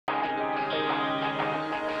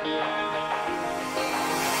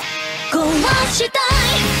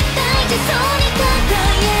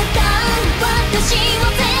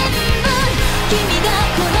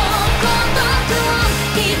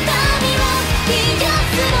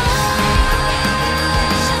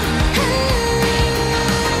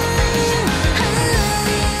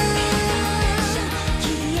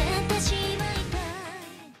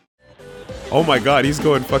Oh my god, he's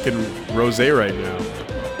going fucking rosé right now.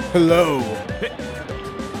 Hello.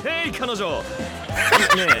 Hey, 彼女。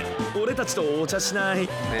ねえ、俺たちとお茶しない。 Man, it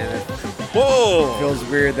Whoa! feels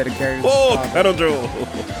weird that a character. Whoa, Karojo!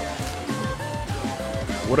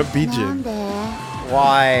 What a bijin.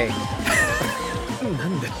 Why? What are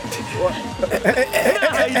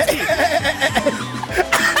you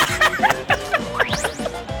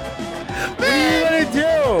gonna do?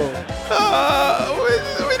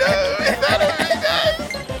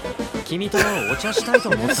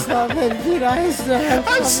 Stop it, be nice to have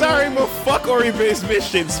I'm fun. sorry, but fuck Ori-based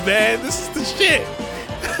missions, man. This is the shit.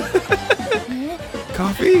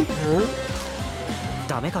 Coffee? Huh?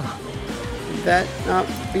 Would that not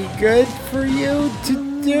be good for you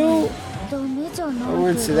to do? I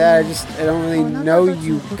wouldn't say that. I don't really know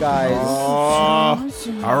you guys. Oh,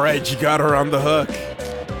 all right, you got her on the hook.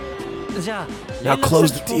 Now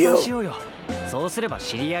close the deal.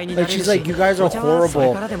 Like she's like, you guys are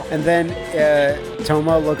horrible, and then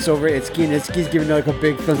Toma looks over at Itsuki, and Itsuki's giving like a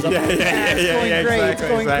big thumbs up. Yeah, It's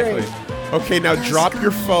going great. Okay, now drop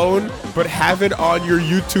your phone, but have it on your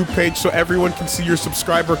YouTube page so everyone can see your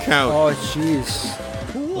subscriber count. Oh, jeez.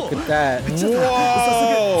 Look at that.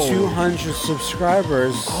 Whoa! 200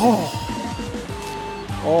 subscribers.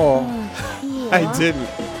 Oh. I didn't.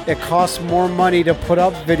 It costs more money to put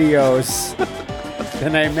up videos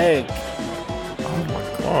than I make. Oh my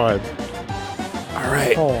god.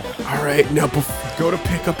 Alright. Oh. Alright, now go to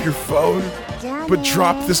pick up your phone, but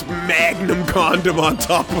drop this Magnum condom on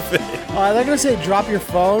top of it. They're gonna say drop your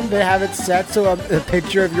phone, but have it set so a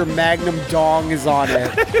picture of your Magnum dong is on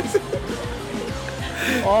it.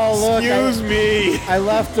 Oh, look. Excuse me. I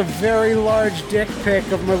left a very large dick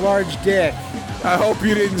pic of my large dick. I hope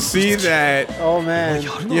you didn't see that. Oh, man.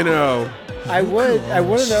 You know. I wouldn't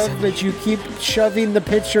have, but you keep shoving the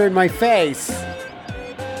picture in my face.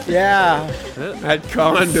 Yeah. I had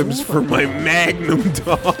condoms for my Magnum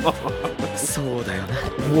dog.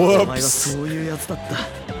 Whoops.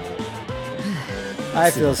 I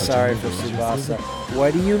feel sorry for Tsubasa.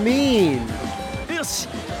 What do you mean?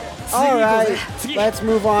 Alright, let's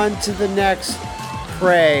move on to the next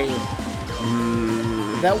prey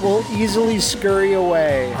that will easily scurry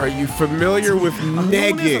away. Are you familiar with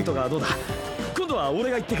negging?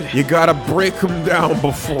 You gotta break them down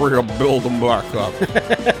before you build them back up.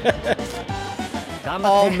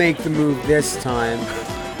 I'll make the move this time.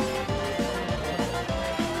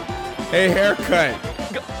 Hey, haircut.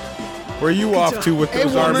 Where you off to with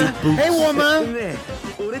those army boots? Hey, woman!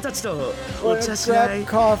 Let's grab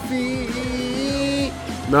coffee.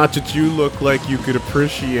 Not that you look like you could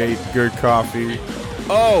appreciate good coffee.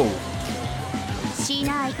 Oh!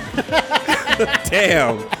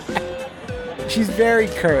 Damn! She's very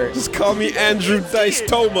curt. Just call me Andrew Dice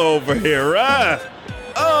Toma over here, huh?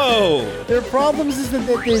 Oh! Their problems is that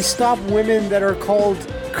they stop women that are called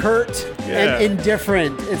curt and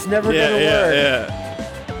indifferent. It's never gonna work. Yeah.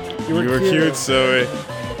 You were cute, Zoe.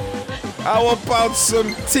 How about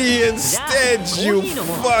some tea instead, you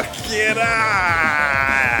fucking animal?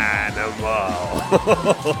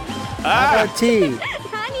 How about tea?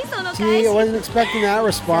 Tea, I wasn't expecting that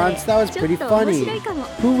response. That was pretty funny.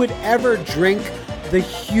 Who would ever drink the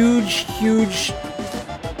huge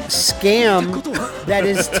scam that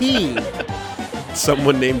is tea?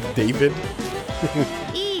 Someone named David?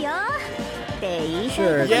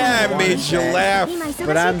 Sure. Yeah, I made you laugh.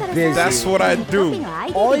 But I'm busy. That's what I do.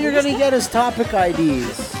 All you're gonna get is topic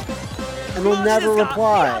IDs, and they'll never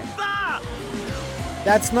reply.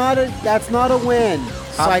 That's not a win,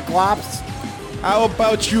 Cyclops. How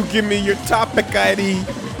about you give me your topic ID,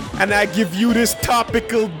 and I give you this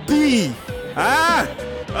topical D? Huh?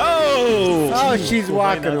 Oh, she's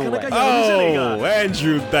walking away. Oh,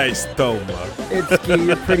 Andrew Dice Toma. Itsuki,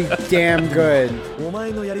 you're pretty damn good.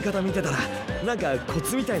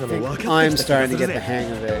 I'm starting to get the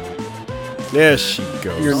hang of it. There she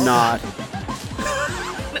goes. You're not.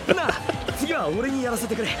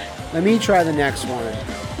 Let me try the next one.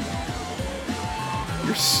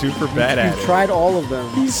 You're super bad at it. You've tried all of them.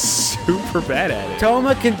 He's super bad at it.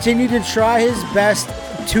 Toma continued to try his best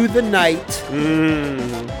to the night.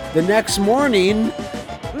 The next morning...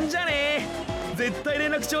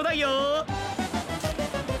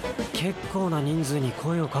 We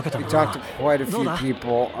talked to quite a few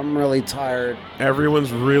people. I'm really tired.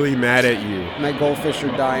 Everyone's really mad at you. My goldfish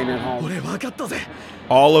are dying at home.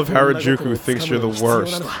 All of Harajuku thinks you're the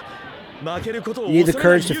worst. You need the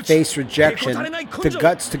courage to face rejection, the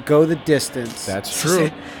guts to go the distance. That's true.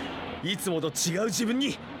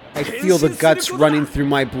 I feel the guts running through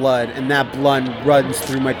my blood, and that blood runs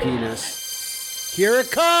through my penis. Here it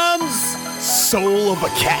comes! Soul of a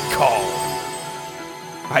cat call.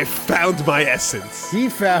 I found my essence. He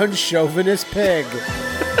found chauvinist pig.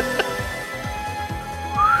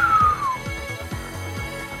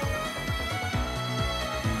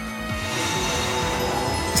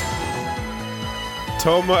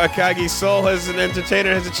 Toma Akagi's soul as an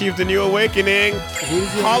entertainer has achieved a new awakening.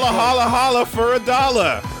 Holla, holla, holla for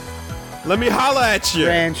 $1. Let me holla at you.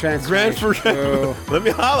 Grand transformation. Let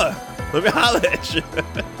me holla. Let me holla at you.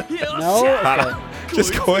 No? Okay.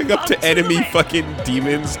 Just going up to enemy fucking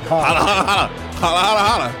demons. Holla, holla, holla. Holla, holla,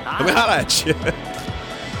 holla. Let me holla at you.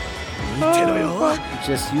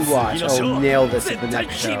 Just you watch. Oh, nail this at the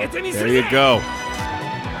next show. There you go.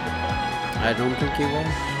 I don't think he will.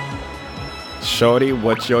 Shorty,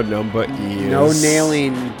 what's your number is? No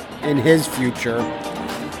nailing in his future.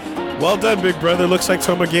 Well done, big brother. Looks like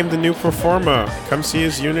Toma gamed a new performer. Come see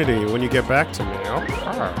his Unity when you get back to me. Okay.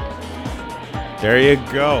 There you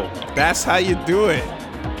go. That's how you do it.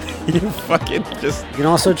 You fucking just... You can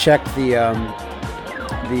also check the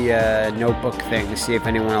notebook thing to see if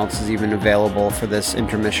anyone else is even available for this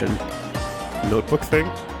intermission. Notebook thing?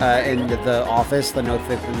 In the office, the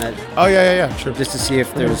notebook and that. Oh yeah, sure. Just to see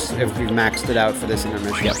if we've maxed it out for this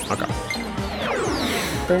intermission. Yep. Okay.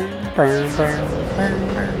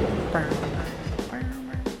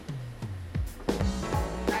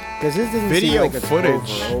 Because this doesn't video seem like it's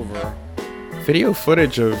footage. over. Video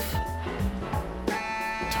footage of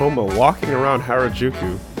Toma walking around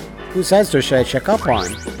Harajuku. Whose sister should I check up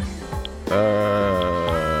on?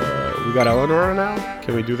 We got Eleanor now?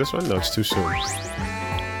 Can we do this one? No, it's too soon.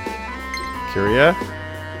 Curia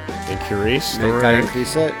and Curice. Gotta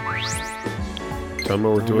increase it.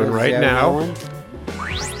 Toma, we're doing right now.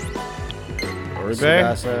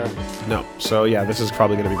 Oribe? No. So yeah, this is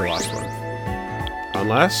probably gonna be the last one.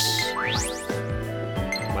 Unless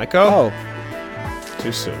Maiko? Oh.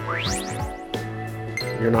 Too soon.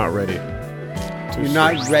 You're not ready. You're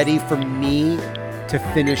not ready for me to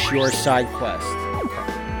finish your side quest.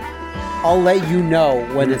 I'll let you know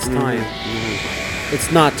when it's time. It's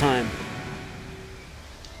not time.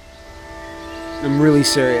 I'm really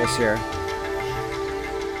serious here.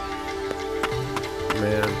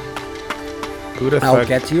 Man. Who'da I'll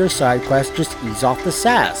get to your side quest, just ease off the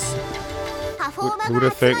sass. Who'da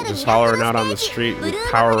think just hollering out on the street would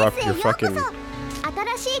power up your fucking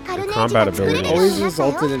your combat ability? Always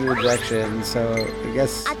resulted in rejection, so I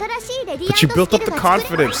guess... But you built up the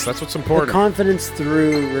confidence, that's what's important. The confidence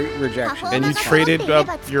through rejection. And you traded up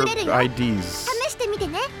your IDs.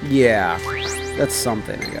 Yeah, that's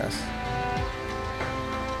something, I guess.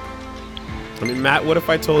 I mean, Matt, what if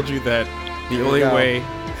I told you that the only way...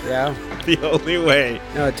 Yeah? The only way...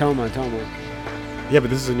 No, Toma. Yeah, but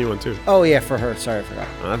this is a new one, too. Oh, yeah, for her. Sorry, I forgot.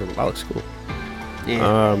 That looks cool.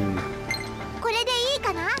 Yeah.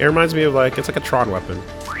 It reminds me of, like, it's like a Tron weapon.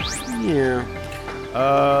 Yeah.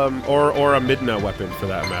 Or a Midna weapon, for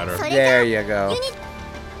that matter. There you go.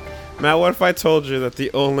 Matt, what if I told you that the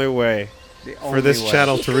only way for this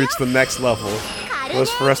channel to reach the next level was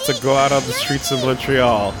for us to go out on the streets of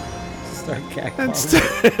Montreal and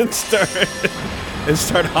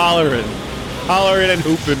start hollering and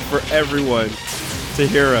hooping for everyone to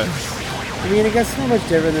hear us. I mean, I guess it's not much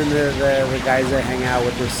different than the guys that hang out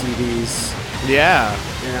with their CDs. Yeah.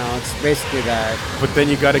 You know, it's basically that. But then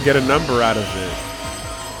you got to get a number out of it.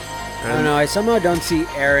 I don't know. I somehow don't see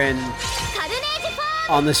Aaron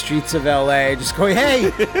on the streets of LA just going,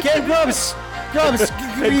 "Hey, get Grumps!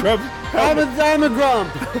 Hey, Grump! I'm a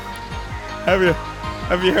Grump." Have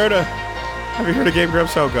you heard of Game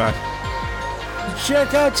Grumps? Oh God!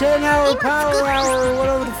 Check out 10-hour power hour or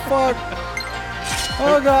whatever the fuck.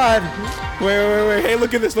 Oh God! Wait! Hey,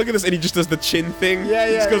 look at this! And he just does the chin thing. Yeah.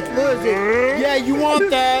 He just goes, yeah, you want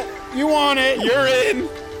that? You want it? You're in,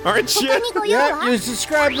 aren't you? Yeah, you're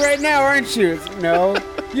subscribed right now, aren't you? No,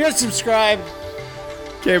 you're subscribed.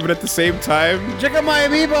 Okay, but at the same time, check out my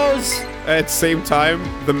amiibos. At the same time,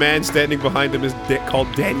 the man standing behind him is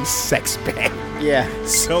called Danny Sexbang. Yeah.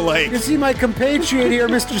 So like, you see my compatriot here,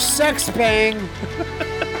 Mr. Sexbang.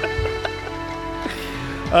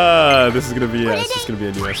 This is gonna be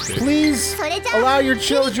a new SK. Please allow your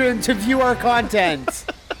children to view our content.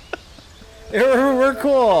 We're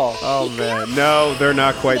cool. Oh man, no, they're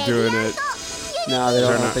not quite doing it. No, they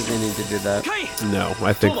don't. I don't think they need to do that. No,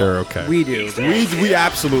 I think they're okay. We do. We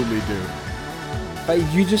absolutely do. But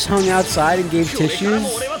you just hung outside and gave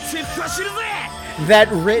tissues? That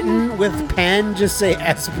written with pen just say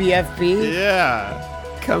SPFP? Yeah.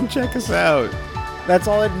 Come check us out. That's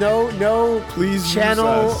all it. No. Please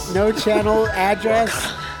channel. use us. No channel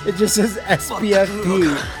address. It just says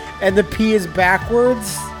SPFP, and the P is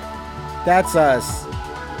backwards. That's us.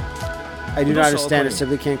 I do not understand it.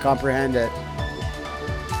 Simply can't comprehend it.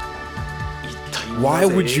 Why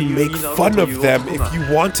would you make fun of them if you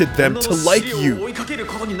wanted them to like you?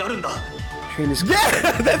 Train is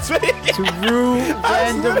Yeah, that's what it to rue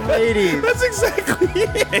random ladies. That's exactly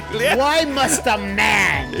it. Yeah, Why must a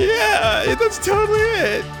man yeah, that's totally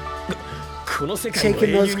it.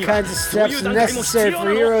 taking those kinds of steps are necessary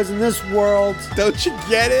for heroes in this world? Don't you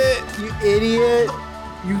get it? You idiot!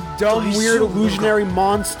 You dumb, weird, illusionary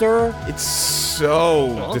monster! It's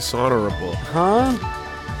so dishonorable. Huh?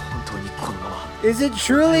 Is it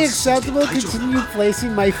truly acceptable to continue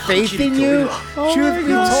placing my faith in you? Truth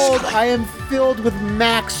be told, I am filled with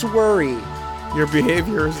max worry. Your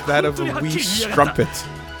behavior is that of a wee strumpet.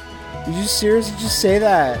 Did you seriously just say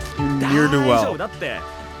that? You near do well.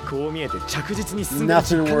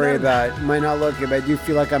 Nothing to worry about. It might not look it, but I do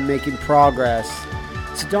feel like I'm making progress.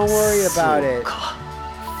 So don't worry about it.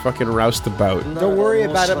 Fucking roustabout. Don't worry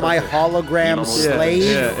about it, my hologram slave.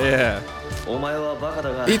 Yeah.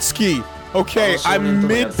 Itsuki, okay, I'm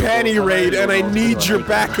mid-panty raid and I need your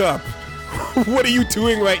backup. What are you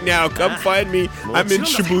doing right now? Come find me. I'm in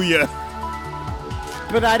Shibuya.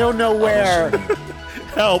 But I don't know where.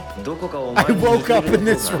 Help. I woke up in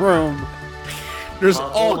this room. There's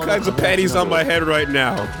all kinds of panties on my head right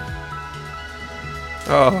now.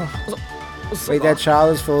 Oh. Wait, that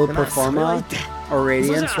child is full of performa? Or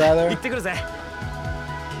radiance, rather?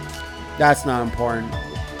 That's not important.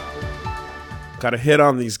 Gotta hit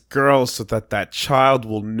on these girls so that that child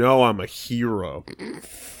will know I'm a hero.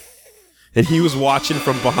 And he was watching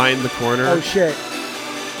from behind the corner. Oh, shit.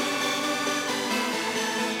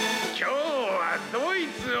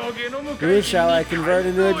 Who shall I convert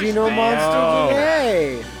into a genome monster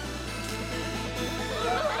today?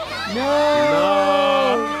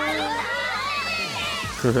 No!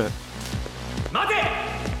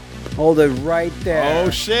 Hold it right there. Oh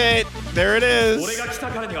shit! There it is.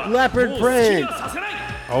 Leopard print.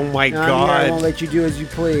 Oh my No, I god! won't let you do as you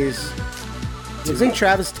please. Looks like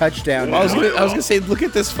Travis touchdown. I was gonna say, look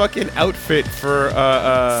at this fucking outfit for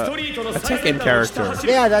a Tekken character.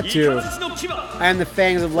 Yeah, that too. I am the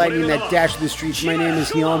fangs of lightning that dash through the streets. My name is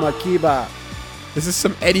Hiyoma Kiba. This is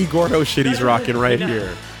some Eddie Gordo shit he's rocking right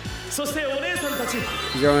here. Is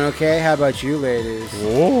everyone okay? How about you, ladies?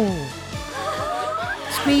 Whoa!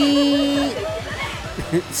 Speed.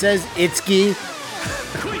 It says Itsuki.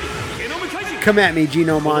 Come at me,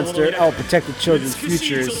 Genome Monster. I'll protect the children's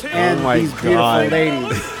futures and these beautiful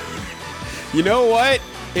ladies. You know what?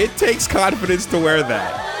 It takes confidence to wear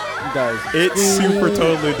that. It does. It super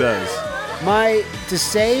totally does. To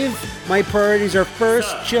save, my priorities are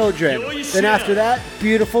first children. Then after that,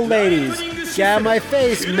 beautiful ladies. Get out of my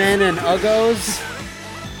face, men and uggos.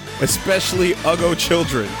 Especially Uggo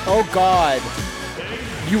children. Oh God.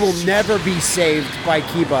 You will never be saved by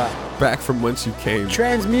Kiba. Back from whence you came.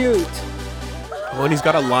 Transmute. Oh, and he's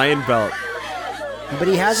got a lion belt. But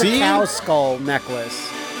he has See? a cow skull necklace.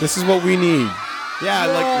 This is what we need. Yeah,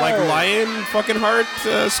 like Whoa. lion fucking heart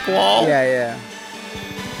squall. Yeah.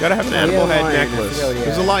 Gotta have an animal head lion. I necklace. forgot what he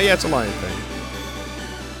There's a had. lion. Yeah, it's a lion thing.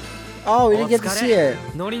 Oh, we didn't get to see it.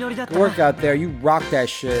 Good work out there. You rock that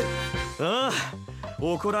shit. Yeah,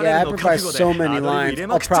 I provide so many lines.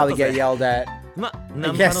 I'll probably get yelled at. I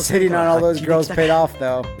guess sitting on all those girls paid off,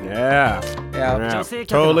 though. Yeah. Yeah.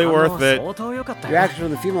 Totally worth it. Your action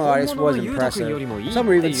from the female audience was impressive. Some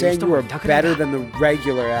were even saying you were better than the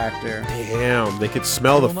regular actor. Damn, they could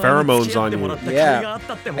smell the pheromones on you. Yeah.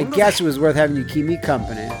 I guess it was worth having you keep me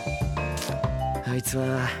company.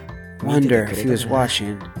 Wonder if he was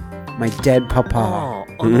watching my dead papa.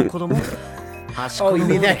 Oh, you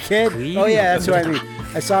mean that kid? Oh yeah, that's who I mean.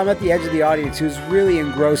 I saw him at the edge of the audience. He was really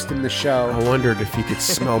engrossed in the show. I wondered if he could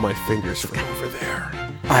smell my fingers from over there.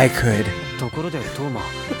 I could.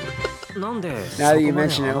 Now that you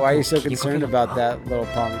mention it, why are you so concerned about that little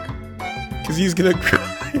punk? Because he's gonna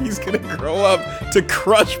grow up to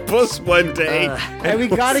crush Puss one day. And we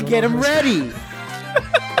gotta get him ready.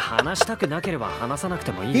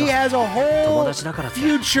 He has a whole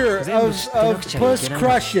future of puss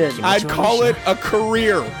crushing. I'd call it a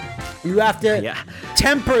career. You have to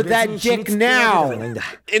temper that dick now.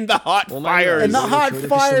 In the hot fires. In the hot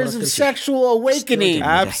fires of sexual awakening.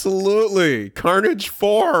 Absolutely. Carnage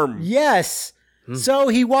form. Yes. So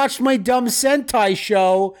he watched my dumb Sentai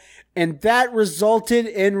show, and that resulted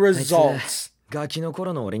in results. That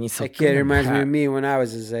kid reminds me of me when I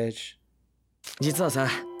was his age.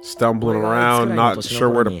 Stumbling around, not sure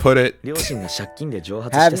where to put it. Making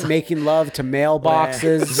love to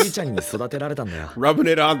mailboxes. Rubbing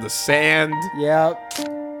it on the sand. Yep.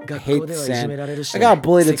 I hate the sand. I got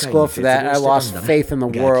bullied at school for that. I lost faith in the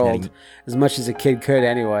world as much as a kid could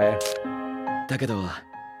anyway.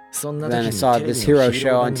 Then I saw this hero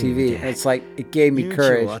show on TV. It's like, it gave me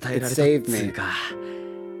courage. It saved me.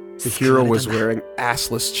 The hero was wearing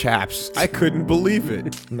assless chaps. I couldn't believe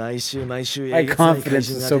it. My confidence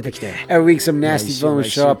was so big. Every week some nasty villain would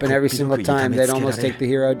show up, and every single time they'd almost take the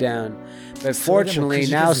hero down. But fortunately,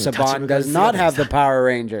 now Saban does not have the Power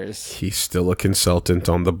Rangers. He's still a consultant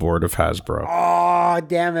on the board of Hasbro. Oh,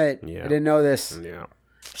 damn it. Yeah. I didn't know this. Yeah.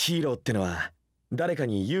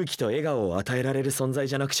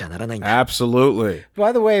 Absolutely.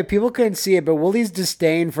 By the way, if people couldn't see it, but Willie's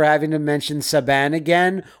disdain for having to mention Saban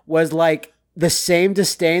again was like the same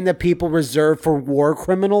disdain that people reserve for war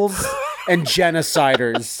criminals and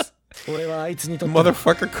genociders. The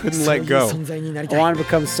motherfucker couldn't let go. I want to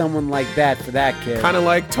become someone like that for that kid. Kind of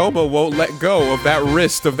like Toma won't let go of that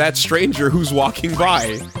wrist of that stranger who's walking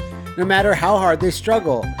by. No matter how hard they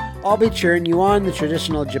struggle. I'll be cheering you on the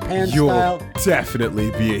traditional Japan style. You'll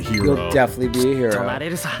definitely be a hero. You'll definitely be a hero.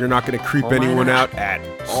 You're not going to creep anyone out at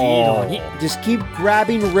all. Just keep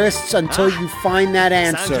grabbing wrists until you find that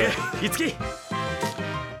answer.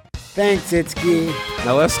 Thanks, Itsuki.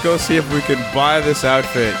 Now let's go see if we can buy this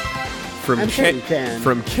outfit from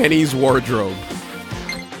Kenny's wardrobe.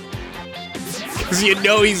 Because you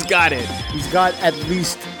know he's got it. He's got at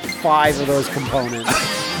least 5 of those components.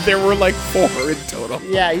 There were like 4 in total.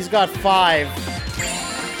 Yeah, he's got 5.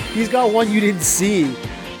 He's got one you didn't see.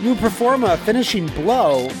 New Performa, Finishing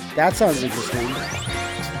Blow. That sounds interesting.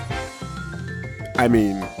 I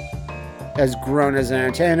mean, has grown as an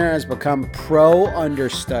entertainer, has become pro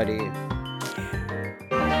understudy.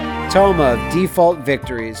 Toma, Default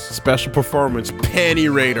Victories. Special performance,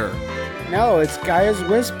 Panty Raider. No, it's Gaia's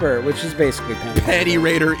Whisper, which is basically Panty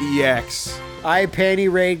Raider EX. I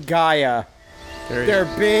Panty Raid Gaia. They're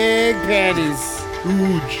big panties.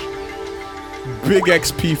 Huge. Big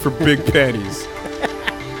XP for big panties.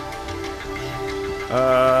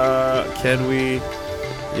 Can we...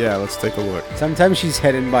 Yeah, let's take a look. Sometimes she's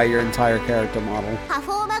hidden by your entire character model.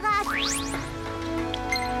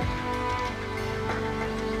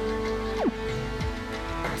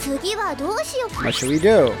 What should we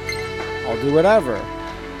do? I'll do whatever.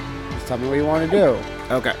 Just tell me what you want to do.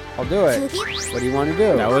 Okay. I'll do it. What do you want to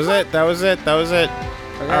do? That was it. Okay.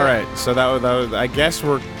 All right. So that was. I guess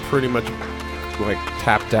we're pretty much like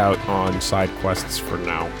tapped out on side quests for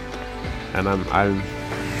now, and I'm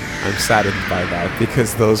saddened by that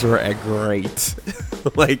because those were great.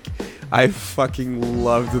 Like, I fucking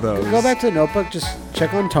loved those. Go back to the notebook. Just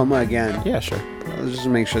check on Toma again. Yeah, sure. Just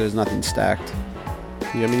make sure there's nothing stacked.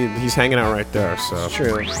 Yeah, I mean he's hanging out right there, so it's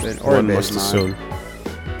true. One must assume.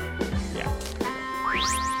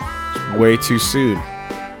 Way too soon.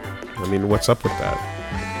 I mean, what's up with that?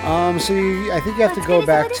 So I think you have to go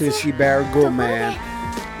back to Shibaru Man.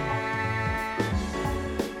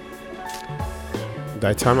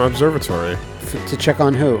 Daitama Observatory. To check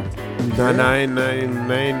on who?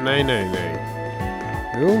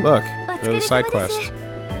 99999. Who? Look, there's a side quest.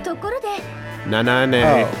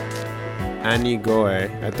 Nanane Anigoe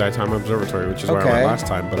at Daitama Observatory, which is where I went last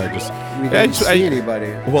time, but I just... We didn't see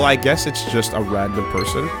anybody. Well, I guess it's just a random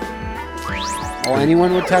person. Well,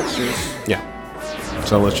 anyone with textures. Yeah.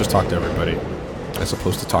 So let's just talk to everybody, as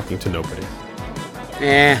opposed to talking to nobody.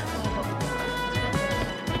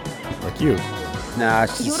 Like you. Nah,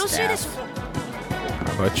 it's just staff.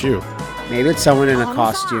 How about you? Maybe it's someone in a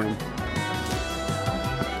costume.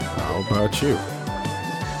 How about you?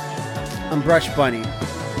 I'm Brush Bunny.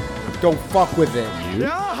 Don't fuck with it. You?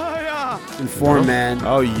 Inform man.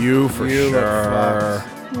 Oh, you for sure.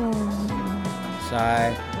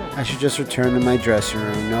 Sigh. I should just return to my dressing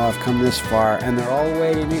room. No, I've come this far, and they're all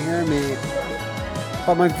waiting to hear me.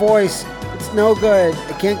 But my voice, it's no good.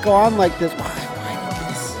 I can't go on like this. Why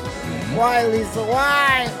this? Why, Lisa?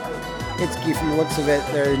 Why? Itsuki, from the looks of it,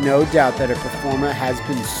 there is no doubt that a performer has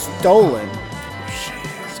been stolen.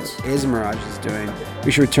 So is Mirage is doing.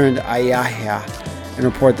 We should return to Ayaya and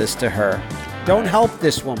report this to her. Don't help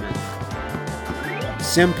this woman.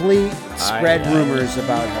 Simply spread rumors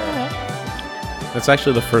about her. That's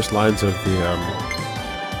actually the first lines of the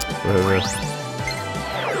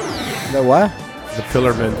what? The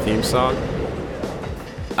Pillar Men theme song.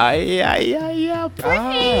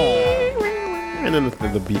 and then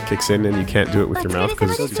the beat kicks in, and you can't do it with your mouth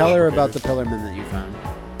because. So tell her about the Pillarman that you found.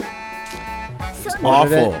 It's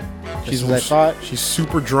awful. She's what I thought. She's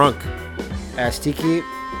super drunk. Astiki.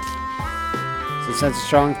 So since a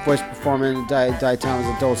strong voice performance Daytime as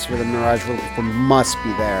adults for the Mirage will perform must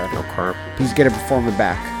be there. Okay. Please get a performer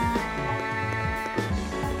back.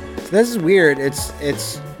 So this is weird.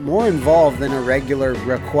 It's more involved than a regular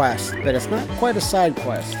request, but it's not quite a side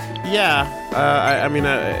quest. Yeah. I mean,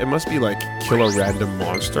 it must be like kill a random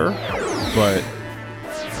monster, but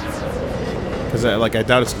because I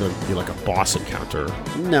doubt it's gonna be like a boss encounter.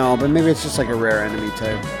 No, but maybe it's just like a rare enemy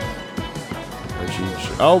type.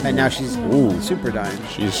 And now she's super dying.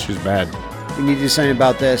 She's bad. We need to do something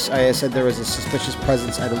about this. I said there was a suspicious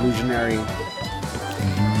presence at Illusionary.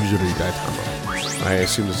 I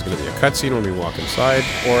assume this is going to be a cutscene when we walk inside.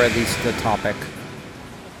 Or at least the topic.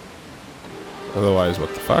 Otherwise,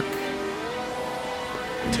 what the fuck?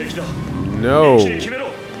 No.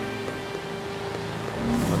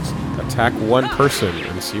 Let's attack one person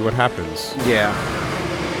and see what happens. Yeah.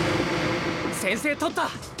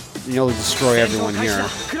 You'll destroy everyone here.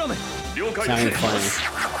 Sounding funny.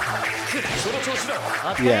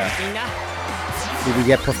 Yeah. Did we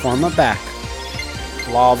get Performa back?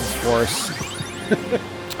 Blob Force.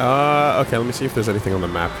 Okay, let me see if there's anything on the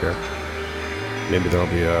map here. Maybe there'll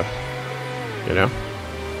be a... You know?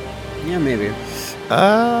 Yeah, maybe.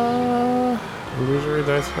 Illusory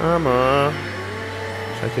Daitama.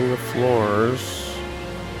 Checking the floors.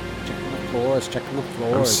 Checking the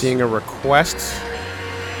floors. I'm seeing a request.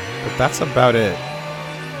 But that's about it.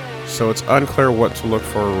 So it's unclear what to look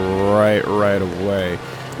for right away.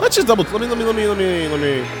 Let's just double. Let me. Let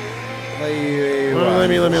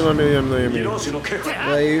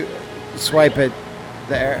you swipe it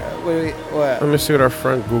there. What? Let me see what our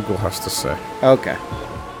friend Google has to say. Okay.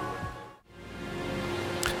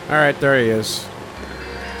 All right, there he is.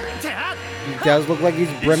 He does look like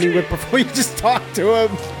he's brimming with before you just talk to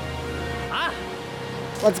him.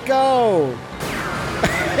 Let's go.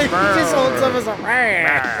 He just holds up as a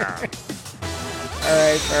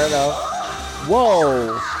Alright, fair enough.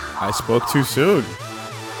 Whoa! I spoke too soon.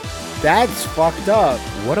 That's fucked up.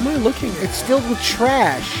 What am I looking at? It's filled with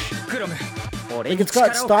trash. Like it's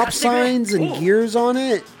got stop signs and gears on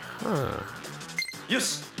it. Huh.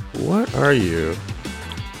 What are you?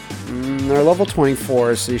 They're level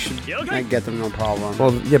 24, so you should get them no problem.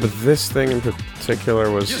 Well, yeah, but this thing in particular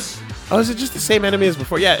was... Oh, is it just the same enemy as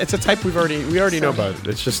before? Yeah, it's a type we already know about.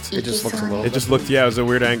 It just looks a little. It just looked. Yeah, it was a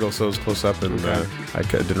weird angle, so it was close up, and I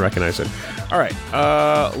didn't recognize it. All right,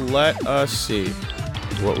 let us see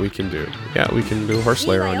what we can do. Yeah, we can do Horse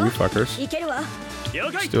Slayer on you fuckers.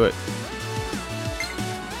 Let's do it.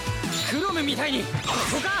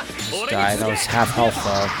 Guy, that was half health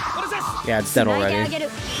though. Yeah, it's dead already.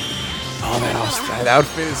 Oh, that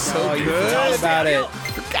outfit is so good. You forgot about it.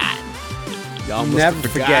 I'll never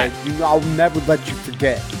forget. I'll never let you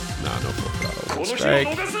forget. Nah, no problem. Strike.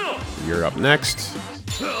 You're up next.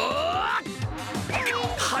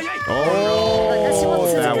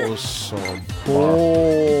 Oh, that was so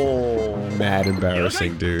mad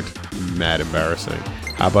embarrassing, dude. Mad embarrassing.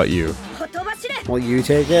 How about you? Will you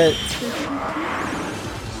take it?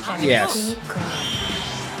 Yes.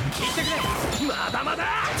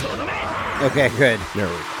 Okay, good. There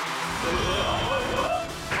we go.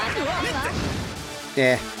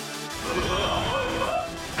 Yeah.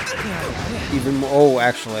 Even more. Oh,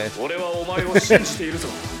 actually.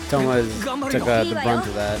 Toma took the brunt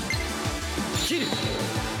of that.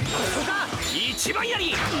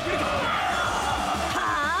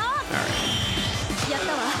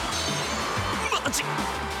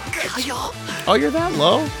 Oh, you're that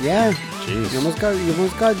low? Yeah. Jeez. You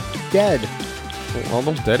almost got dead.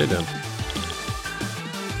 Almost deaded him.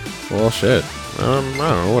 Well, shit. I don't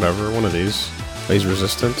know. Whatever. One of these. Phase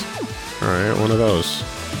resistant. Alright, one of those.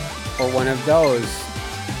 Or one of those.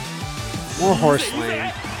 More horse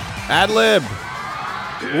lane. Ad-lib!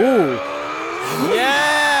 Ooh.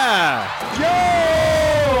 Yeah!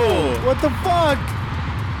 Yo! What the fuck?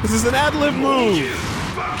 This is an ad-lib move!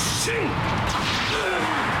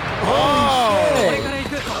 Oh! Shit.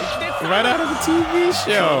 Right out of the TV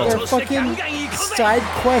show! They're fucking side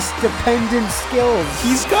quest dependent skills.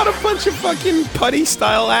 He's got a bunch of fucking putty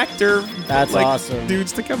style actor. That's awesome.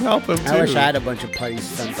 Dudes to come help him, too. I wish I had a bunch of putty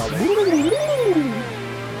stunts all day.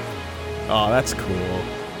 Oh, that's cool.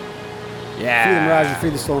 Yeah. Free the Mirage and free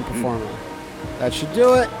the stolen performer. That should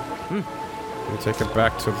do it. We'll take it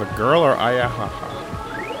back to the girl or Ayahaha?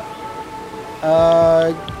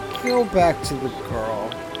 Go back to the girl.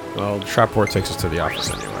 Well, Trapdoor takes us to the office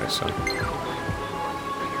anyway, so.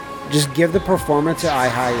 Just give the performer to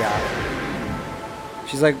Ihaya.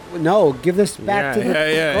 She's like, no, give this back to the girl.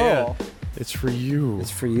 Yeah. It's for you.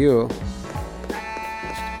 It's for you.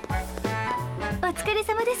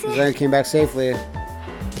 Then came back safely.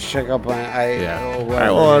 Check up on Alright,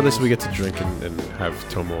 well, at least we get to drink and have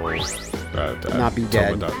Tomo not be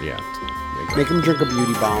dead. Yeah. Make him drink a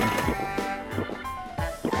beauty bomb.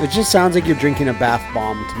 It just sounds like you're drinking a bath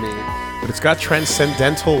bomb to me. But it's got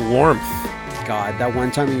transcendental warmth. God, that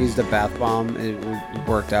one time you used a bath bomb, it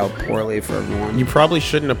worked out poorly for everyone. You probably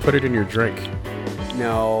shouldn't have put it in your drink.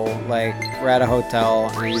 No, like, we're at a hotel,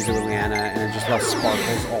 and I used it with Leanna, and it just left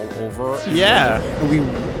sparkles all over. Yeah. And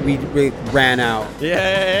we ran out.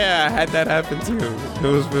 Yeah, I had that happen too. It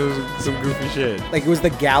was some goofy shit. Like, it was the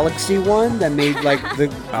Galaxy one that made, like, the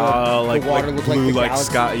water look blue, like the like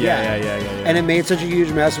Galaxy. sky. Yeah. And it made such a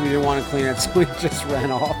huge mess, we didn't want to clean it, so we just ran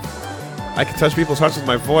off. I can touch people's hearts with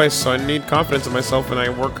my voice, so I need confidence in myself, and I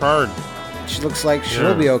work hard. She looks like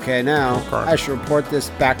she'll be okay now. I should report this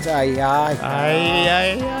back to AI.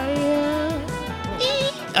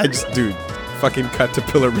 Dude, fucking cut to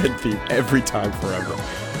Pillar Men theme every time forever.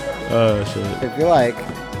 Oh, shit. If you like.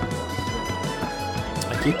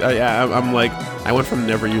 I'm like, I went from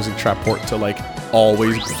never using Traport to like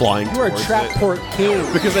always flying You're towards a Traport king.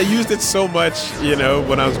 Because I used it so much, you know,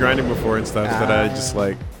 when I was grinding before and stuff, that I just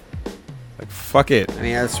like, fuck it. I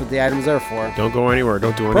mean, that's what the item's there for. Don't go anywhere.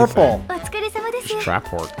 Don't do anything. Purple. Just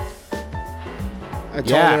Traport. I told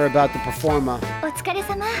her about the Performa.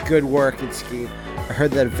 Good work, Itsuki. I heard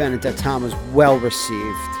that event at that time was well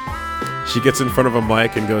received. She gets in front of a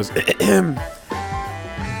mic and goes,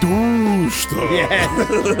 Dousta. Yeah.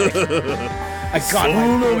 I got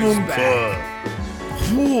my voice back.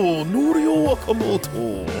 Oh, Norio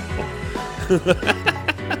Wakamoto.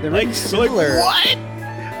 There may be similar. What?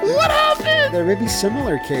 What happened? There may be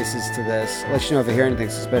similar cases to this. I'll let you know if I hear anything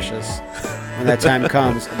suspicious. When that time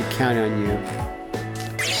comes, I'll be counting on you.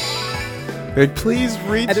 Hey, please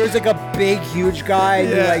reach. And there's like a big, huge guy.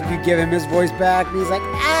 And you give him his voice back, and he's like,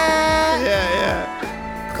 ah.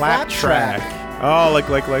 Yeah. Clap track. Oh, like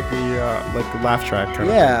the laugh track kind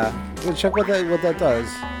of. Yeah. Well, check what that does.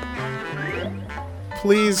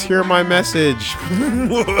 Please hear my message.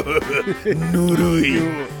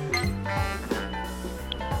 Nurui.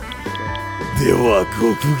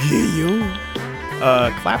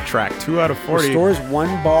 Clap track, 2 out of 40. Restores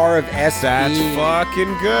 1 bar of SP. That's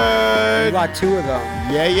fucking good. You got 2 of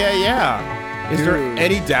them. Yeah. Is there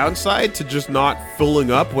any downside to just not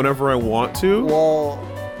filling up whenever I want to? Well,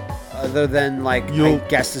 other than like, I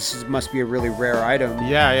guess this must be a really rare item.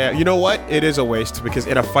 Yeah. You know what? It is a waste because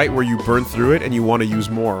in a fight where you burn through it and you want to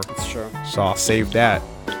use more. That's true. So I'll save that.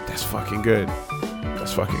 That's fucking good.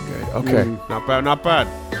 Okay, not bad.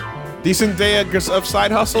 Decent day of side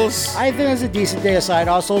hustles. I think it was a decent day of side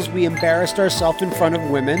hustles. We embarrassed ourselves in front of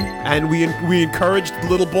women. And we encouraged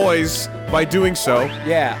little boys by doing so.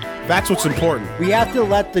 Yeah. That's what's important. We have to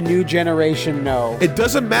let the new generation know. It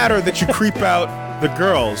doesn't matter that you creep out the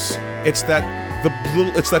girls. It's that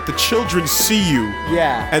the children see you.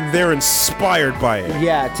 Yeah. And they're inspired by it.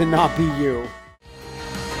 Yeah, to not be you.